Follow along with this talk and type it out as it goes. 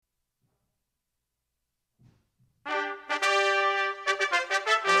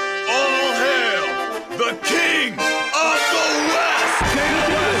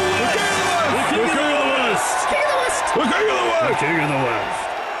King of the West.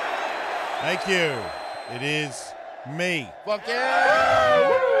 Thank you. It is me. Fuck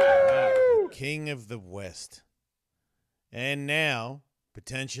yeah! King of the West. And now,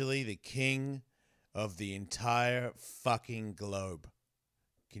 potentially the king of the entire fucking globe.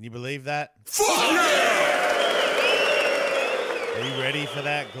 Can you believe that? Fuck yeah! Are you ready for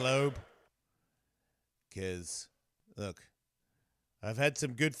that, globe? Because, look, I've had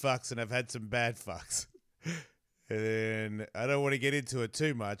some good fucks and I've had some bad fucks. And I don't want to get into it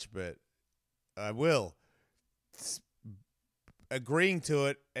too much, but I will. Agreeing to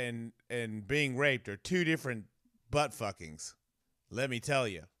it and being raped are two different butt fuckings. Let me tell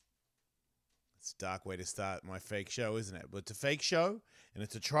you. It's a dark way to start my fake show, isn't it? But it's a fake show and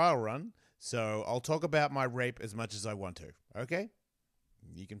it's a trial run, so I'll talk about my rape as much as I want to, okay?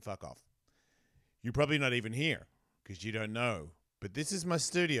 You can fuck off. You're probably not even here because you don't know. But this is my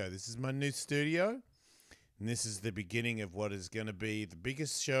studio. This is my new studio. And this is the beginning of what is going to be the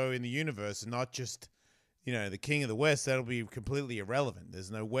biggest show in the universe, and not just, you know, the King of the West. That'll be completely irrelevant.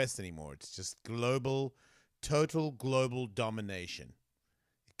 There's no West anymore. It's just global, total global domination.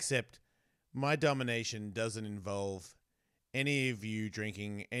 Except my domination doesn't involve any of you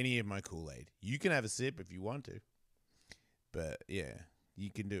drinking any of my Kool-Aid. You can have a sip if you want to. But yeah, you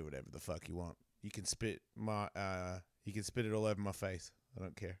can do whatever the fuck you want. You can spit it all over my face. I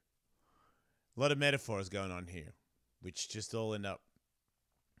don't care. A lot of metaphors going on here, which just all end up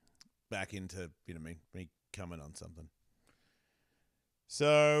back into, you know what I mean, me coming on something.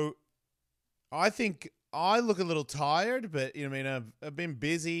 So I think I look a little tired, but, you know what I mean, I've been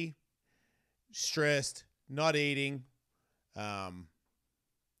busy, stressed, not eating,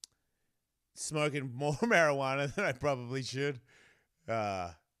 smoking more marijuana than I probably should.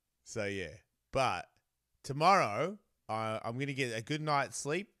 So, yeah. But tomorrow, I'm going to get a good night's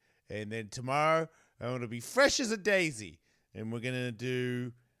sleep. And then tomorrow, I'm going to be fresh as a daisy. And we're going to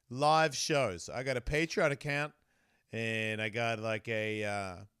do live shows. I got a Patreon account. And I got like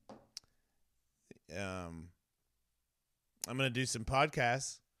I'm going to do some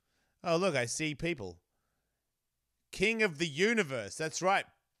podcasts. Oh, look, I see people. King of the Universe. That's right.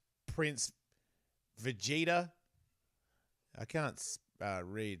 Prince Vegeta. I can't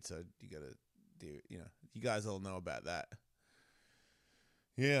read, so you got to do, you know, you guys all know about that.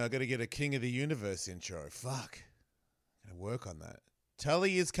 Yeah, I got to get a King of the Universe intro. Fuck. Got to work on that.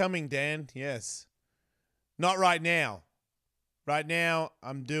 Tully is coming, Dan. Yes. Not right now. Right now,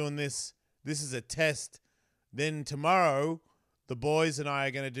 I'm doing this. This is a test. Then tomorrow, the boys and I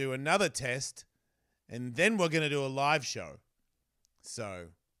are going to do another test. And then we're going to do a live show. So,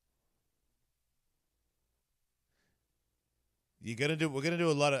 we're going to do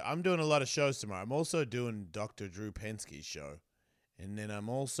a lot of, I'm doing a lot of shows tomorrow. I'm also doing Dr. Drew Penske's show. And then I'm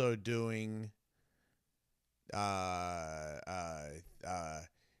also doing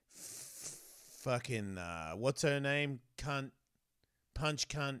fucking what's her name? Punch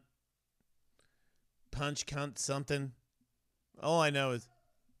cunt something. All I know is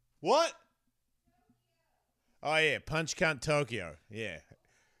what? Oh yeah, Punch Cunt Tokyo. Yeah.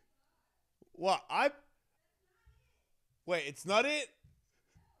 What? Wait, it's not it?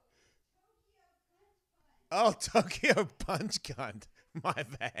 Oh, Tokyo Punch Cunt. My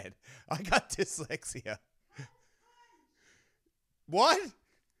bad. I got dyslexia. What?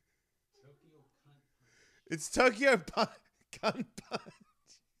 It's Tokyo Cunt Punch.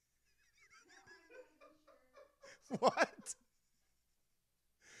 What?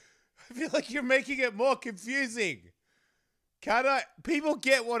 I feel like you're making it more confusing. Can't I? People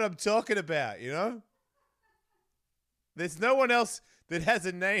get what I'm talking about, you know? There's no one else that has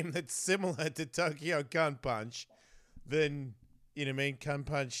a name that's similar to Tokyo Cunt Punch than, you know what I mean, Cunt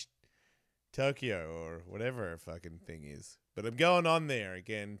Punch Tokyo or whatever her fucking thing is. But I'm going on there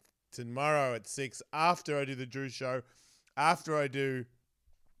again tomorrow at 6 after I do the Drew show, after I do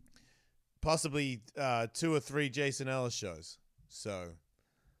possibly 2 or 3 Jason Ellis shows. So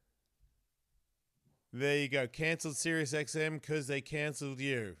there you go. Cancelled SiriusXM because they cancelled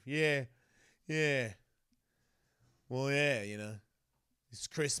you. Yeah. Well, yeah, you know. It's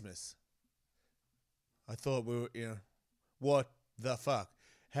Christmas. I thought we were, you know, what the fuck?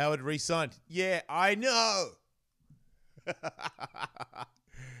 Howard re-signed. Yeah, I know.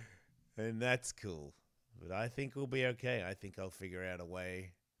 And that's cool. But I think we'll be okay. I think I'll figure out a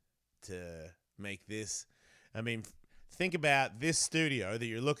way to make this. I mean, think about this studio that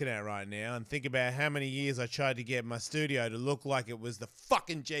you're looking at right now and think about how many years I tried to get my studio to look like it was the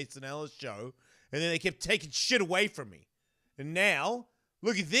fucking Jason Ellis show. And then they kept taking shit away from me. And now,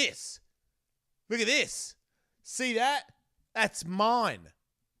 look at this. Look at this. See that? That's mine.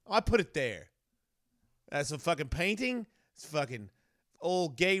 I put it there. That's a fucking painting. It's fucking all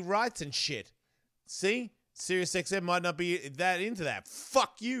gay rights and shit. See? SiriusXM might not be that into that.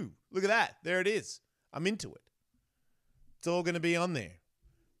 Fuck you. Look at that. There it is. I'm into it. It's all going to be on there.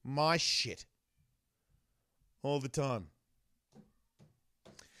 My shit. All the time.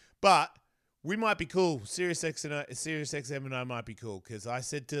 But we might be cool. SiriusXM and I might be cool, because I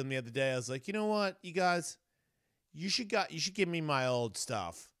said to them the other day, I was like, you know what, you guys, you should give me my old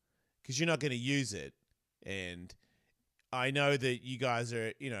stuff, because you're not going to use it. And I know that you guys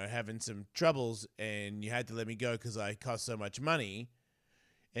are, having some troubles, and you had to let me go because I cost so much money,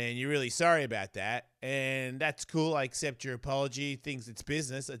 and you're really sorry about that. And that's cool. I accept your apology. It's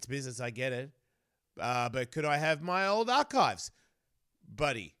business. It's business. I get it. But could I have my old archives,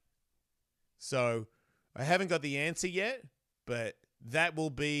 buddy? So I haven't got the answer yet, but that will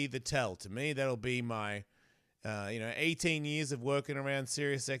be the tell to me. That'll be my, 18 years of working around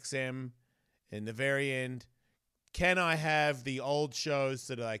SiriusXM. In the very end, can I have the old shows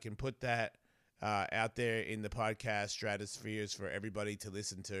so that I can put that out there in the podcast stratospheres for everybody to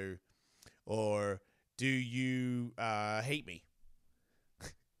listen to? Or do you hate me?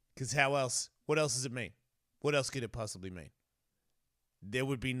 Because how else? What else does it mean? What else could it possibly mean? There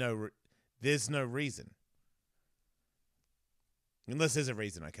would be there's no reason. Unless there's a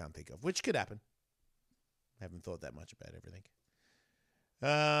reason I can't think of, which could happen. I haven't thought that much about everything.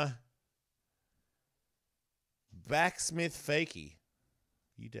 Backsmith Fakey.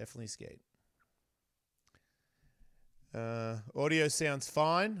 You definitely skate. Audio sounds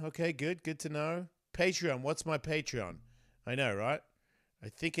fine. Okay, good. Good to know. Patreon. What's my Patreon? I know, right? I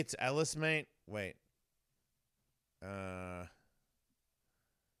think it's Alice, mate. Wait.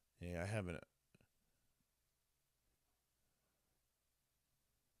 Yeah, I haven't.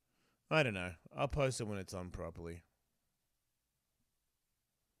 I don't know. I'll post it when it's on properly.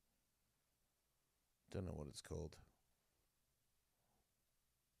 Don't know what it's called.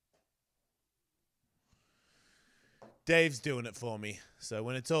 Dave's doing it for me. So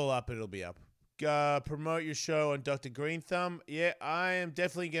when it's all up, it'll be up. Promote your show on Dr. Green Thumb. Yeah, I am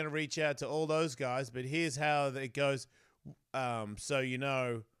definitely going to reach out to all those guys, but here's how it goes. So you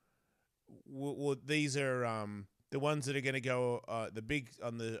know, these are the ones that are going to go the big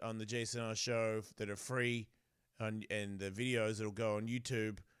on the Jason R show that are free, and the videos that'll go on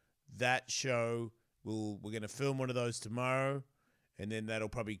YouTube. That show we're going to film one of those tomorrow, and then that'll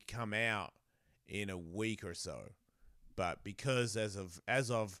probably come out in a week or so. But because as of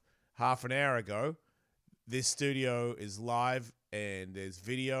half an hour ago, this studio is live and there's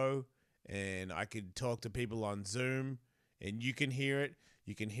video, and I could talk to people on Zoom, and you can hear it.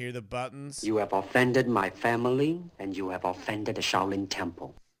 You can hear the buttons. You have offended my family, and you have offended the Shaolin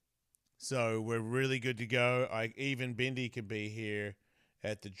Temple. So we're really good to go. Even Bindi could be here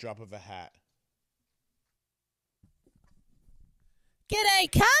at the drop of a hat. G'day,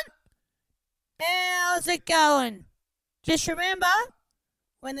 cunt! How's it going? Just remember,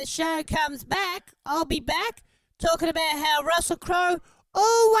 when the show comes back, I'll be back talking about how Russell Crowe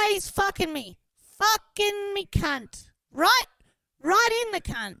always fucking me. Fucking me cunt. Right in the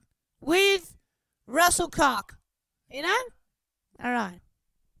cunt. With Russell Cock. You know? Alright.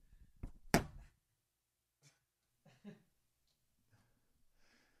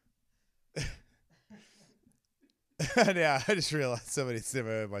 Now, I just realized somebody that's never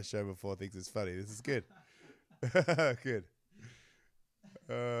heard my show before thinks it's funny. This is good. Good.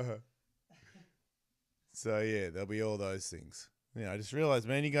 So, yeah, there'll be all those things. Yeah, I just realized,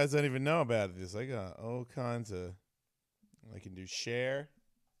 man, you guys don't even know about this. I got all kinds of... I can do share.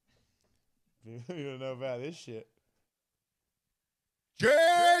 You don't know about this shit.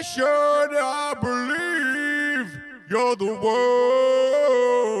 Jason, I believe you're the one.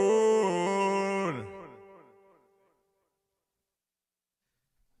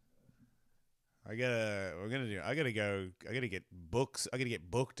 I gotta get books. I gotta get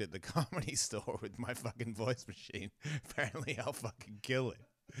booked at the Comedy Store with my fucking voice machine. Apparently I'll fucking kill it.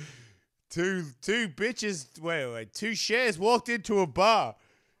 Two bitches, wait, two shares walked into a bar.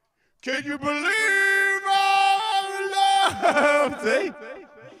 Can you believe our love? See?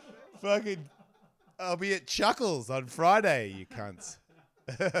 Fucking, I'll be at Chuckles on Friday, you cunts.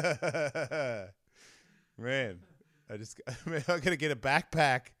 Man, I gotta get a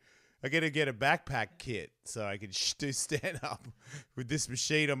backpack. I gotta get a backpack kit so I can do stand up with this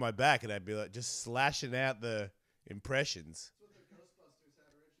machine on my back, and I'd be like just slashing out the impressions.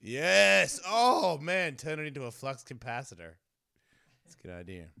 Yes. Oh man, turn it into a flux capacitor. That's a good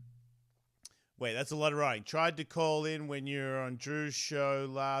idea. Wait, that's a lot of writing. Tried to call in when you're on Drew's show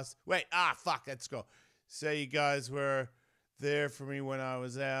last. Wait, fuck. Let's go. Say you guys were there for me when I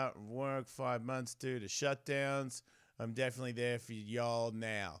was out of work 5 months due to shutdowns. I'm definitely there for y'all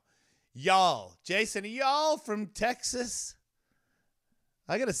now. Y'all. Jason, are y'all from Texas?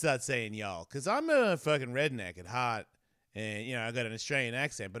 I got to start saying y'all because I'm a fucking redneck at heart. And, you know, I got an Australian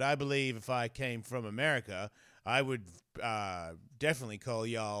accent. But I believe if I came from America, I would definitely call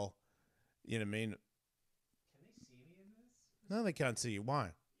y'all, you know what I mean? Can they see me in this? No, they can't see you.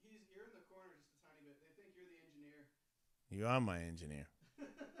 Why? You're in the corner just a tiny bit. They think you're the engineer. You are my engineer. They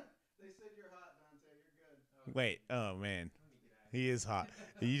said you're hot, Dante. You're good. Wait. Oh, man. He is hot.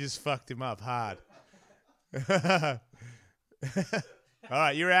 You just fucked him up hard. All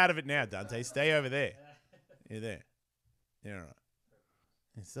right, you're out of it now, Dante. Stay over there. You're there. You're all right.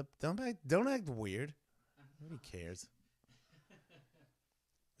 It's up. Don't act weird. Nobody cares.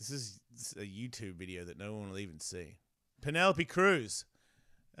 This is a YouTube video that no one will even see. Penelope Cruz.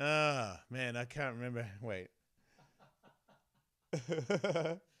 Oh, man, I can't remember. Wait.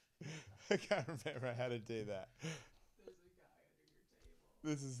 I can't remember how to do that.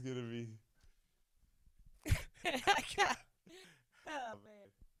 This is going to be... I can't. Oh, man.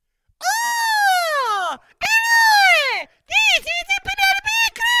 Oh! Hello! This is the Penelope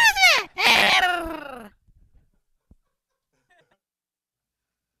Cruz!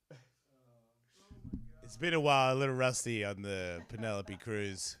 It's been a while, a little rusty on the Penelope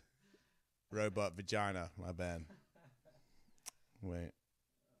Cruz robot vagina. My bad. Wait.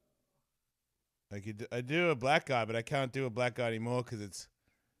 I do a black guy, but I can't do a black guy anymore because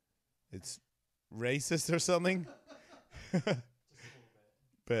it's racist or something.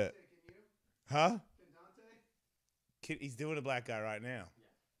 But, huh? He's doing a black guy right now.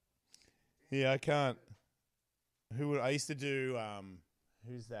 Yeah, I can't. I used to do,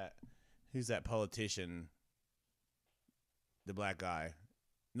 who's that politician? The black guy.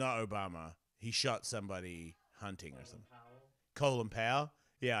 Not Obama. He shot somebody hunting or something. Colin Powell?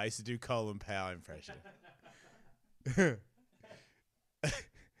 Yeah, I used to do Colin Powell impression.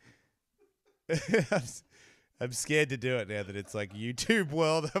 I'm scared to do it now that it's like YouTube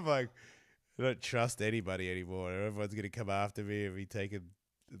world. I'm like, I don't trust anybody anymore. Everyone's going to come after me and be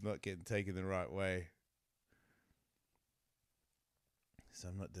not getting taken the right way. So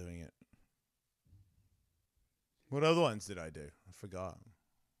I'm not doing it. What other ones did I do? I forgot.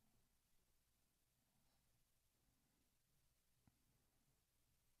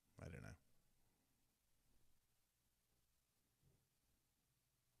 I don't know.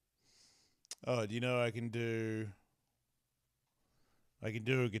 Oh, do you know I can do a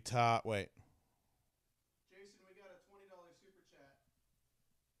guitar? Wait. Jason, we got a $20 super chat.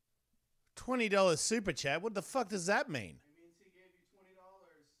 $20 super chat? What the fuck does that mean? It means he gave you $20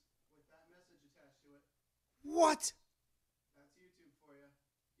 with that message attached to it. What? That's YouTube for you.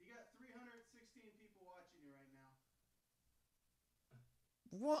 You got 316 people watching you right now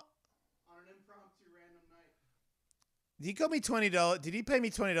What? on an impromptu random night. He got me $20. Did he pay me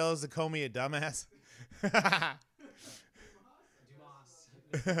 $20 to call me a dumbass?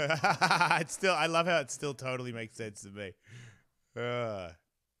 It's still. I love how it still totally makes sense to me.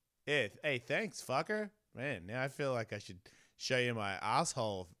 Hey, thanks, fucker. Man, now I feel like I should show you my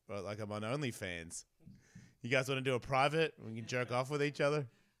asshole, like I'm on OnlyFans. You guys want to do a private? We can jerk off with each other.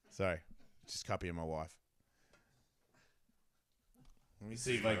 Sorry, just copying my wife. Let me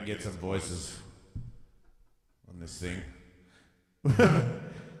see if I can get some voices on this thing.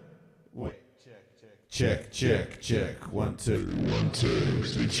 Wait. Check. 1, 2. 1, 2.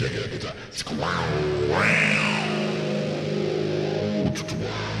 3, check it.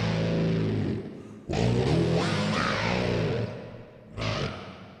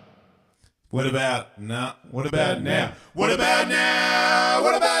 What about now? What about now? What about now?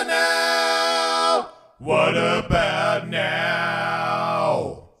 What about now? What about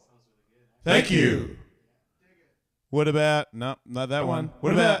now? Thank you. What about, no, not that one.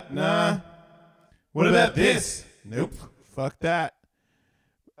 What about, nah. What about this? Nope. Fuck that.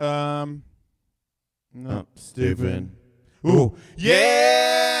 No, stupid. Ooh,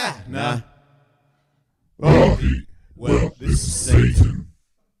 yeah! Nah. Oh, well, this is Satan.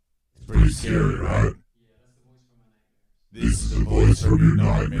 It's pretty scary, right? This is the voice from your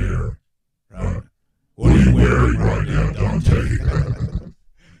nightmare. Right? What are you wearing right now, Dante?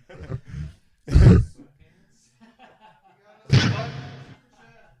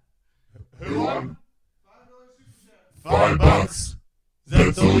 Who won? $5. Is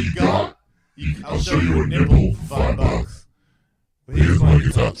that all you got? I'll show you a nipple for $5. Well, here's my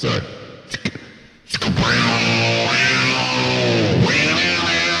guitar tech.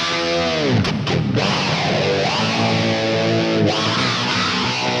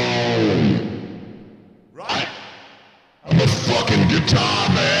 Right? I'm a fucking guitar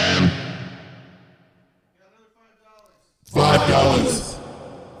man. Got another $5.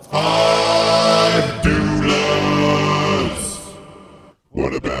 I'm doulas.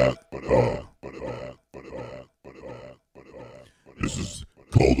 What about? This is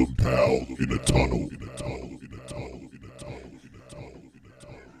Colin Powell in a tunnel.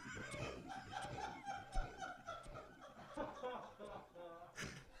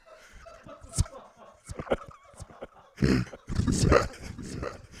 Is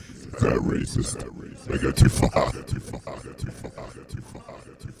that racist? I got too far.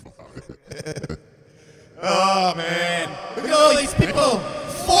 Oh man, look at all these people.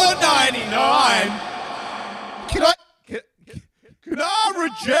 $4.99. Can I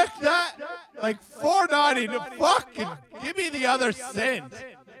reject that? Like $4.99. Fucking give me the other cent.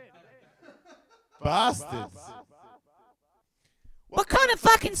 Bastards. What kind of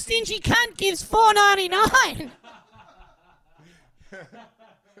fucking stingy cunt gives $4.99?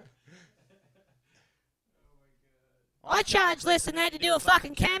 I charge less than that to do a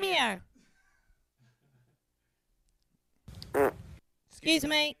fucking cameo. Excuse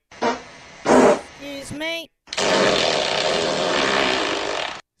me. Excuse me.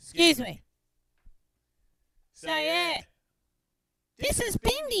 Excuse me. So yeah. This is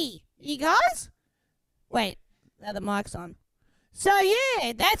Bindi, you guys. Wait, now the mic's on. So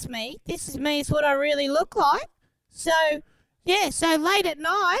yeah, that's me. This is me. It's what I really look like. So yeah, so late at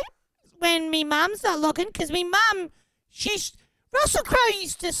night when me mum's not looking, because me mum, Russell Crowe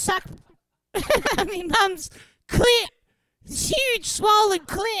used to suck me mum's clit, huge swollen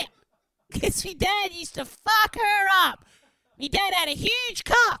clit, because me dad used to fuck her up. Me dad had a huge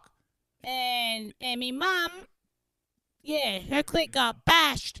cock, and me mum, yeah, her clit got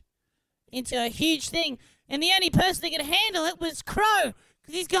bashed into a huge thing. And the only person that could handle it was Crow,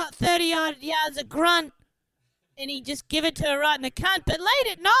 because he's got 30-odd yards of grunt, and he just give it to her right in the cunt. But late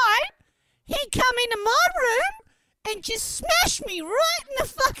at night, he'd come into my room and just smash me right in the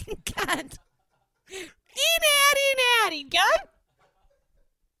fucking cunt. In, out, he'd go.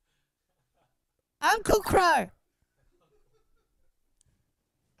 Uncle Crow.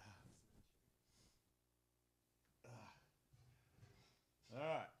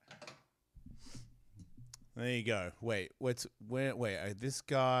 There you go. Wait, this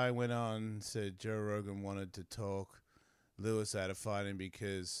guy went on, said Joe Rogan wanted to talk Lewis out of fighting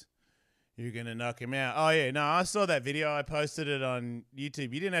because you're going to knock him out. Oh, yeah, no, I saw that video. I posted it on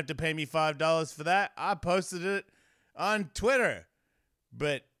YouTube. You didn't have to pay me $5 for that. I posted it on Twitter.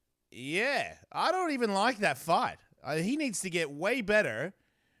 But, yeah, I don't even like that fight. He needs to get way better,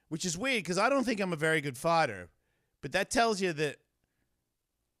 which is weird because I don't think I'm a very good fighter. But that tells you that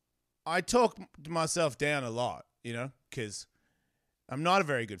I talk myself down a lot, you know, because I'm not a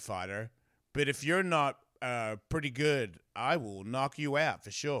very good fighter. But if you're not pretty good, I will knock you out for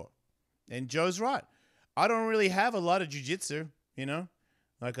sure. And Joe's right. I don't really have a lot of jiu-jitsu, you know.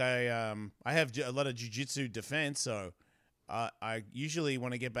 Like I have a lot of jiu-jitsu defense, so I usually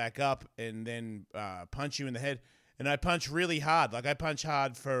want to get back up and then punch you in the head. And I punch really hard. Like I punch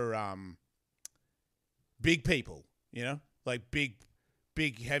hard for big people, you know, like big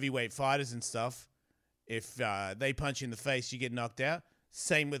heavyweight fighters and stuff. If they punch you in the face, you get knocked out.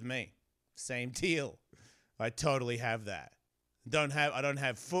 Same with me. Same deal. I totally have that. I don't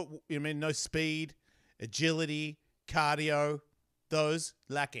have no speed, agility, cardio, those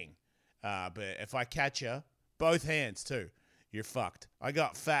lacking. But if I catch you, both hands too, you're fucked. I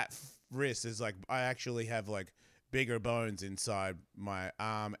got fat wrists. It's like I actually have like bigger bones inside my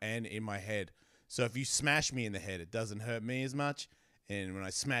arm and in my head. So if you smash me in the head, it doesn't hurt me as much. And when I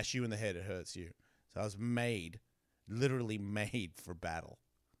smash you in the head, it hurts you. So I was literally made for battle.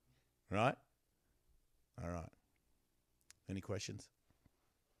 Right? All right. Any questions?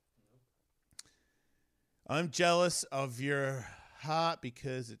 I'm jealous of your heart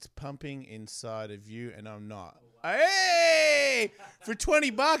because it's pumping inside of you and I'm not. Hey! For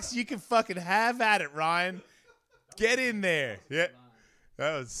 $20, you can fucking have at it, Ryan. Get in there. Yeah.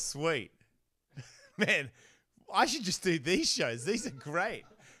 That was sweet. Man, I should just do these shows. These are great.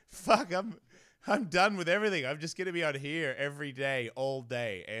 Fuck, I'm done with everything. I'm just going to be on here every day, all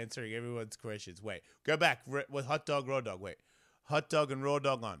day, answering everyone's questions. Wait, go back with hot dog, raw dog. Wait, hot dog and raw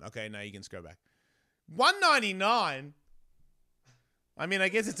dog on. Okay, now you can scroll back. $1.99? I mean, I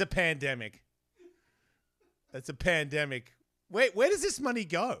guess it's a pandemic. It's a pandemic. Wait, where does this money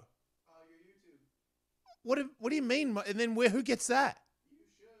go? Your YouTube. What do you mean? And then who gets that? You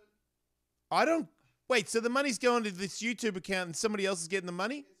should. I don't. Wait, so the money's going to this YouTube account and somebody else is getting the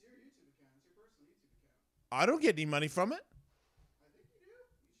money? It's your YouTube account. It's your personal YouTube account. I don't get any money from it. I think you do. You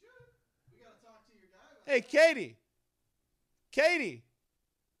should. We gotta talk to your guy about that. Hey, Katie. Katie.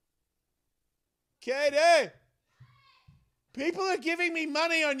 People are giving me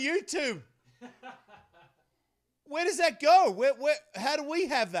money on YouTube. Where does that go? Where, how do we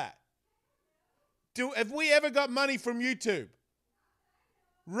have that? Have we ever got money from YouTube?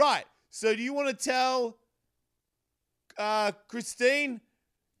 Right. So do you want to tell Christine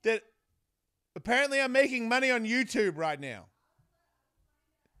that apparently I'm making money on YouTube right now?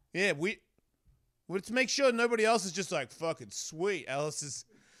 Yeah, let's make sure nobody else is just like, fucking sweet. Alice is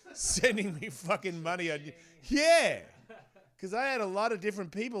sending me fucking money on you. Yeah. Because I had a lot of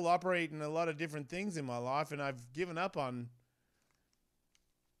different people operating a lot of different things in my life, and I've given up on...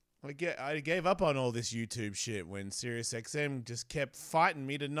 I gave up on all this YouTube shit when SiriusXM just kept fighting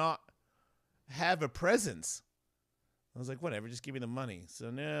me to not have a presence. I was like, whatever, just give me the money.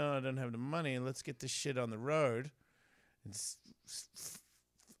 So now I don't have the money, and let's get this shit on the road.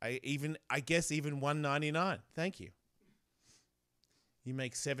 I guess even $1.99. Thank you. You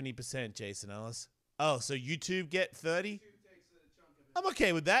make 70%, Jason Ellis. Oh, so YouTube get 30? I'm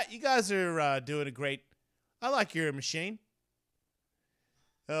okay with that. You guys are doing a great... I like your machine.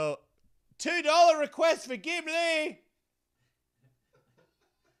 Oh, $2 request for Gimli.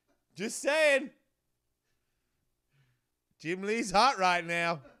 Just saying. Gimli's hot right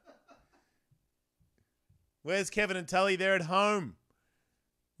now. Where's Kevin and Tully? They're at home.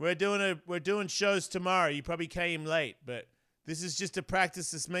 We're doing shows tomorrow. You probably came late, but this is just a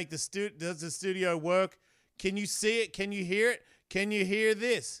practice to make does the studio work. Can you see it? Can you hear it? Can you hear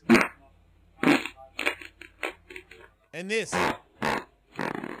this? And this.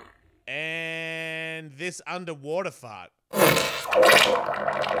 And this underwater fart.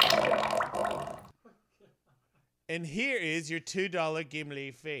 And here is your $2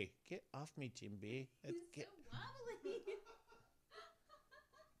 Gimli fee. Get off me, Jimby. Get...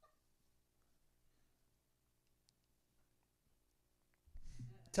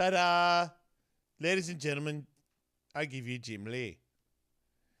 Ta-da! Ladies and gentlemen, I give you Gimli.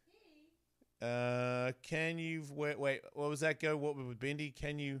 Can you... Wait, what was that go? What with Bindi?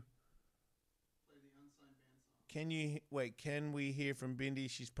 Can you... Can we hear from Bindi?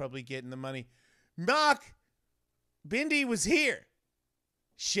 She's probably getting the money. Mark! Bindi was here.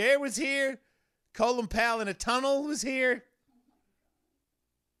 Cher was here. Colin Powell in a tunnel was here.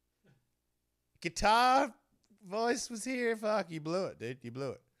 Guitar voice was here. Fuck, you blew it, dude. You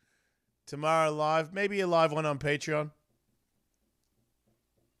blew it. Tomorrow live. Maybe a live one on Patreon.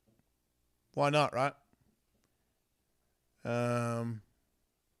 Why not, right?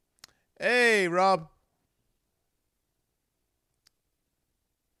 Hey, Rob.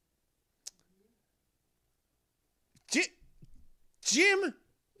 Jim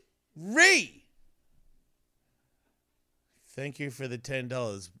Ree. Thank you for the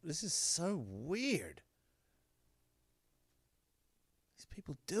 $10. This is so weird. These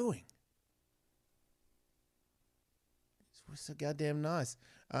people doing? We're so goddamn nice.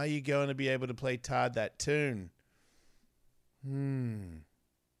 Are you going to be able to play Todd that tune?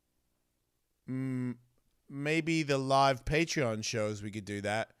 Maybe the live Patreon shows we could do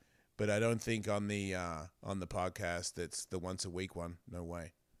that. But I don't think on the podcast that's the once a week one. No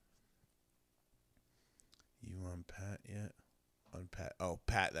way. You on Pat yet? On Pat? Oh,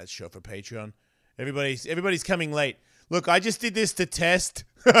 Pat, that show for Patreon. Everybody's coming late. Look, I just did this to test.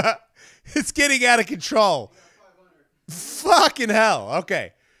 It's getting out of control. Fucking hell.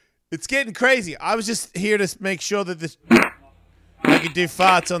 Okay, it's getting crazy. I was just here to make sure that this I could do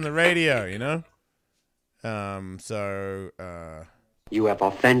farts on the radio. You know. You have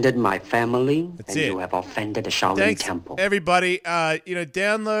offended my family, That's and it. you have offended the Shaolin Thanks, Temple. everybody.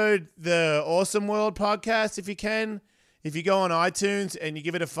 Download the Awesome World podcast if you can. If you go on iTunes and you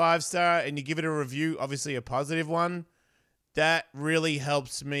give it a 5-star and you give it a review, obviously a positive one, that really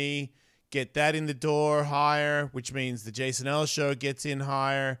helps me get that in the door higher, which means the Jason L show gets in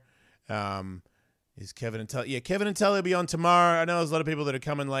higher. Is Kevin and Tully? Yeah, Kevin and Tully will be on tomorrow. I know there's a lot of people that are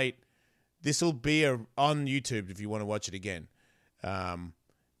coming late. This will be on YouTube if you want to watch it again. I'm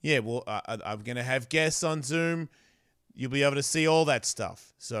going to have guests on Zoom. You'll be able to see all that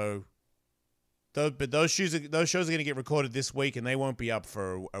stuff. So, those shows are going to get recorded this week, and they won't be up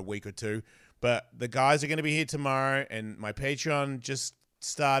for a week or two. But the guys are going to be here tomorrow, and my Patreon just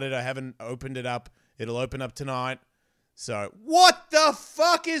started. I haven't opened it up. It'll open up tonight. So, what the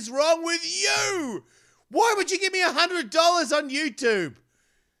fuck is wrong with you? Why would you give me $100 on YouTube?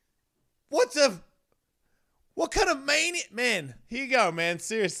 What kind of mania? Man, here you go, man.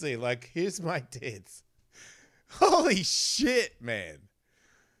 Seriously, here's my tits. Holy shit, man.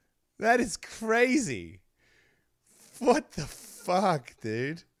 That is crazy. What the fuck,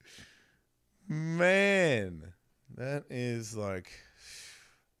 dude? Man. That is wait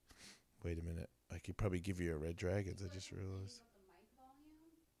a minute. I could probably give you a Red Dragons. I just realized.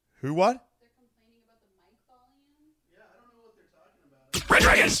 Who? What? Yeah, I don't know what they're talking about. Red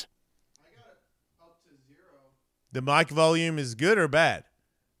Dragons! I got it up to 0. The mic volume is good or bad?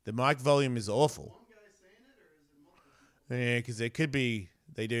 The mic volume is awful. One guy saying it, or is it multiple people? Yeah, because it could be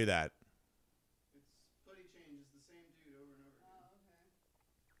they do that. It's putty change. It's the same dude over and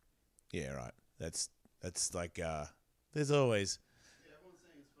over again. Yeah, right. That's like there's always Yeah, everyone's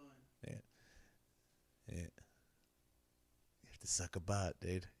saying it's fine. yeah. You have to suck a butt,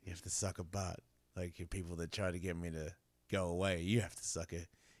 dude. You have to suck a butt. Like you people that try to get me to go away, you have to suck a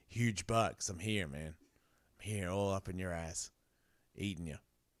huge butt. 'Cause I'm here, man. I'm here, all up in your ass, eating you.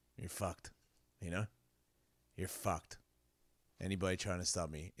 You're fucked. You know, you're fucked. Anybody trying to stop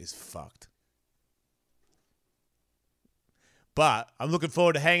me is fucked. But I'm looking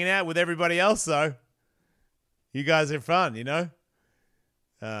forward to hanging out with everybody else, though. You guys are fun, you know?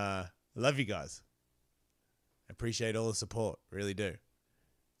 I love you guys. I appreciate all the support. Really do.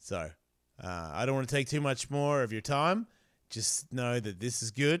 So, I don't want to take too much more of your time. Just know that this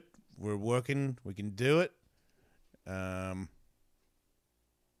is good. We're working. We can do it.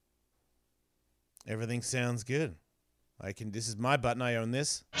 Everything sounds good. This is my button. I own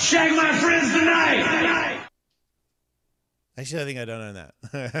this. Shag my friends tonight! Actually, I think I don't own that.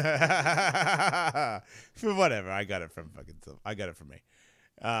 But whatever. I got it from me.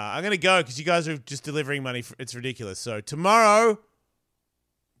 I'm going to go because you guys are just delivering money. It's ridiculous. So tomorrow, I'm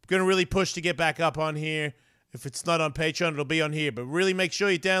going to really push to get back up on here. If it's not on Patreon, it'll be on here. But really make sure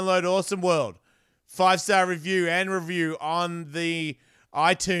you download Awesome World. 5-star review on the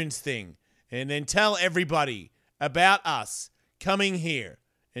iTunes thing. And then tell everybody about us coming here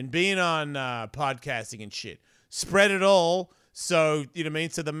and being on podcasting and shit. Spread it all so, you know what I mean,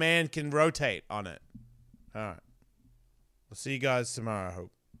 so the man can rotate on it. All right. We'll see you guys tomorrow, I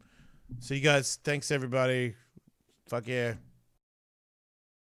hope. See you guys. Thanks, everybody. Fuck yeah.